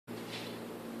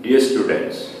Dear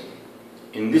students,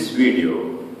 in this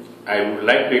video I would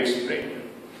like to explain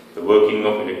the working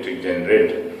of electric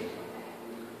generator.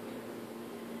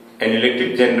 An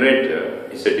electric generator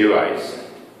is a device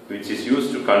which is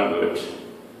used to convert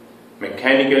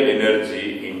mechanical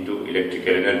energy into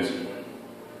electrical energy.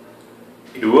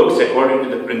 It works according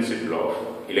to the principle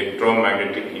of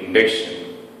electromagnetic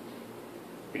induction.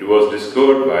 It was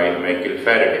discovered by Michael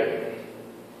Faraday.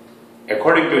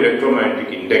 According to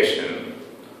electromagnetic induction,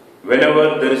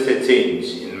 whenever there is a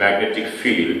change in magnetic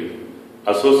field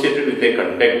associated with a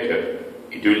conductor,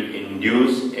 it will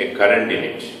induce a current in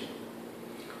it.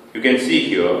 You can see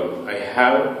here I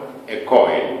have a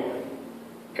coil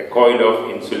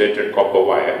of insulated copper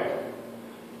wire.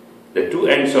 The two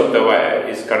ends of the wire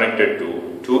is connected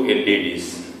to two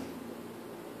LEDs.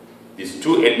 These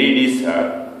two LEDs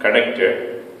are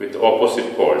connected with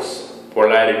opposite poles.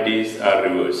 Polarities are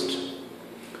reversed.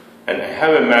 And I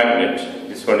have a magnet.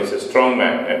 This one is a strong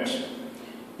magnet.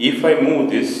 If I move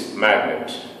this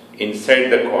magnet inside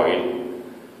the coil,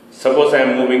 suppose I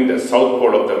am moving the south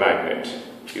pole of the magnet,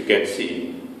 you can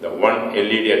see the one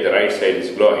LED at the right side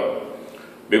is glowing.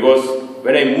 Because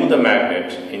when I move the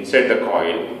magnet inside the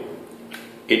coil,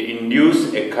 it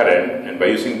induces a current, and by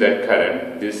using that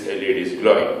current, this LED is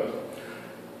glowing.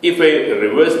 If I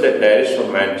reverse the direction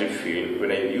of magnetic field,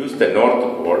 when I use the north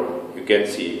pole, you can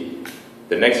see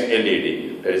the next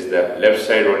LED, that is the left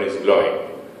side one, is glowing.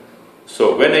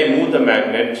 So when I move the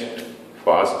magnet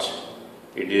fast,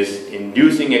 it is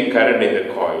inducing a current in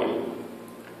the coil,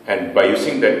 and by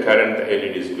using that current, the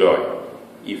LED is glowing.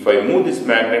 If I move this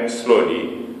magnet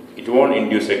slowly, it won't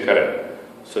induce a current.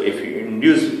 So if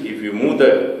you move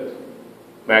the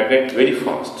magnet very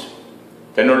fast,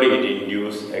 then only it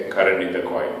induces a current in the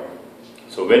coil.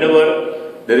 So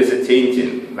whenever there is a change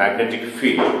in magnetic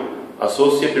field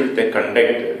associated with a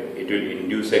conductor, it will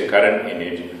induce a current in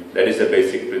it. That is the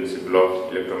basic principle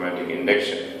of electromagnetic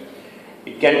induction.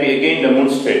 It can be again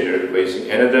demonstrated by using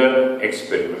another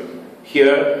experiment.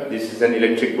 Here, this is an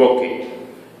electric bouquet.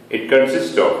 It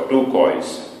consists of two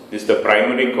coils. This is the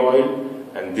primary coil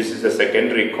and this is the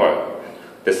secondary coil.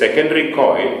 The secondary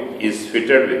coil is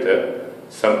fitted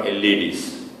with some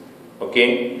LEDs.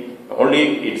 Okay,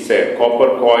 only it's a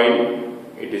copper coil.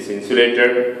 It is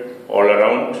insulated all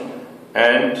around,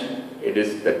 and it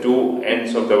is the two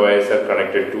ends of the wires are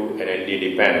connected to an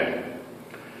LED panel.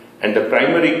 And the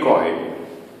primary coil,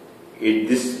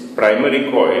 this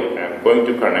primary coil I am going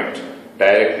to connect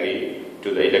directly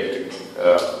to the electric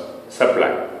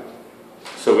supply.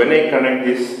 So when I connect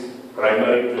this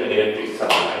primary to an electric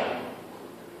supply,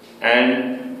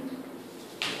 and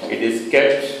it is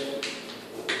kept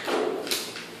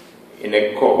in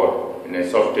a core, in a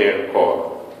soft iron core,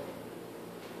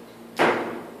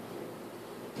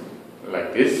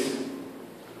 like this.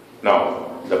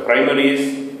 Now, the primary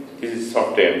this is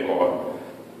soft iron core.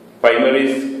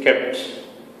 Primary is kept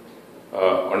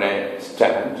on a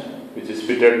stand, which is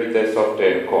fitted with a soft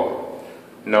iron core.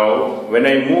 Now, when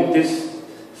I move this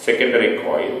secondary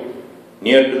coil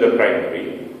near to the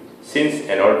primary, since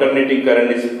an alternating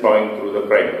current is flowing through the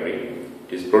primary,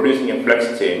 it is producing a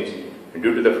flux change, and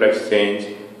due to the flux change,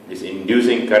 it is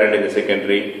inducing current in the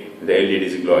secondary, the LED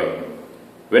is glowing.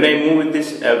 When I move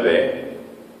this away,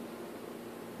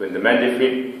 when the magnetic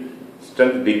field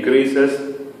strength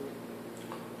decreases,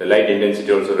 the light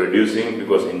intensity also reducing,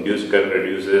 because induced current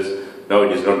reduces. Now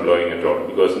it is not glowing at all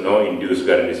because no induced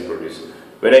current is produced.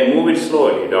 When I move it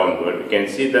slowly downward, you can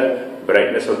see the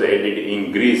brightness of the LED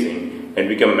increasing and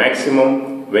become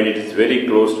maximum when it is very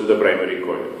close to the primary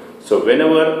coil. So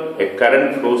whenever a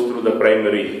current flows through the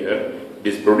primary here, it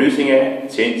is producing a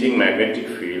changing magnetic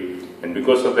field, and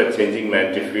because of that changing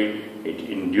magnetic field, it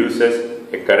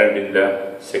induces a current in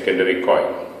the secondary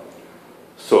coil.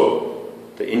 So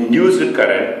the induced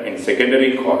current in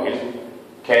secondary coil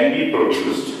can be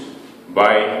produced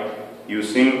by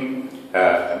using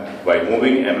by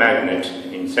moving a magnet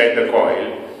inside the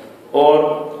coil,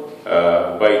 or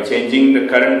by changing the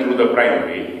current through the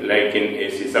primary, like in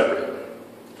AC supply.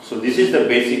 So this is the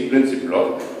basic principle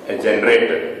of a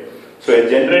generator. So a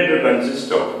generator consists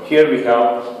of, here we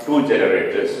have two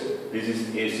generators. This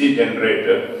is AC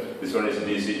generator, this one is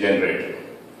DC generator.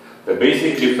 The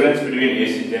basic difference between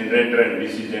AC generator and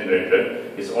DC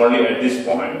generator is only at this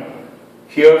point.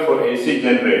 Here for AC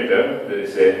generator, there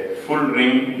is a full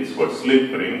ring, it is called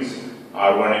slip rings,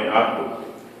 R1 and R2.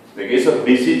 In the case of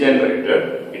DC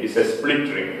generator, it is a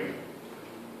split ring.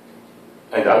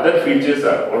 And the other features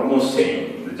are almost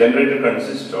same. The generator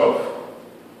consists of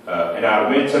an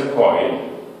armature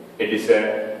coil. It is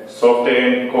a soft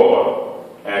iron core,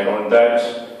 and on that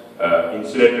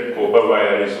insulated copper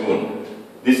wire is wound.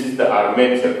 This is the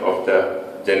armature of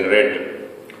the generator.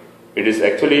 It is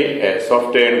actually a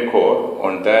soft iron core.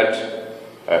 On that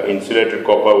insulated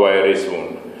copper wire is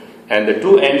wound, and the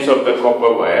two ends of the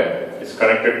copper wire is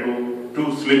connected to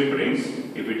two slip rings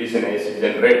if it is an AC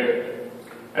generator,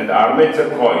 and the armature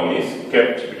coil is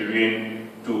kept between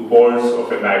two poles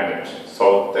of a magnet,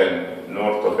 south and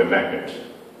north of a magnet.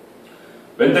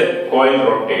 When the coil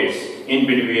rotates in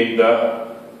between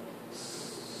the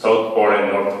south pole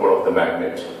and north pole of the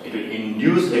magnet, it will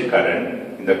induce a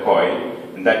current in the coil,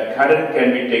 and that current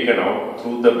can be taken out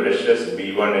through the brushes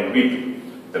B1 and B2.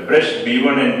 The brush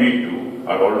B1 and B2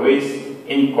 are always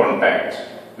in contact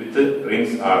with the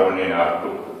rings R1 and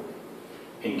R2.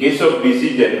 In case of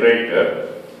DC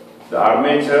generator, the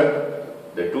armature,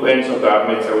 the two ends of the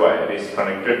armature wire is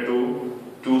connected to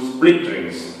two split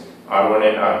rings R1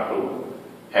 and R2,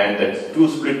 and the two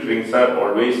split rings are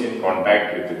always in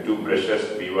contact with the two brushes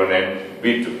B1 and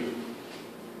B2.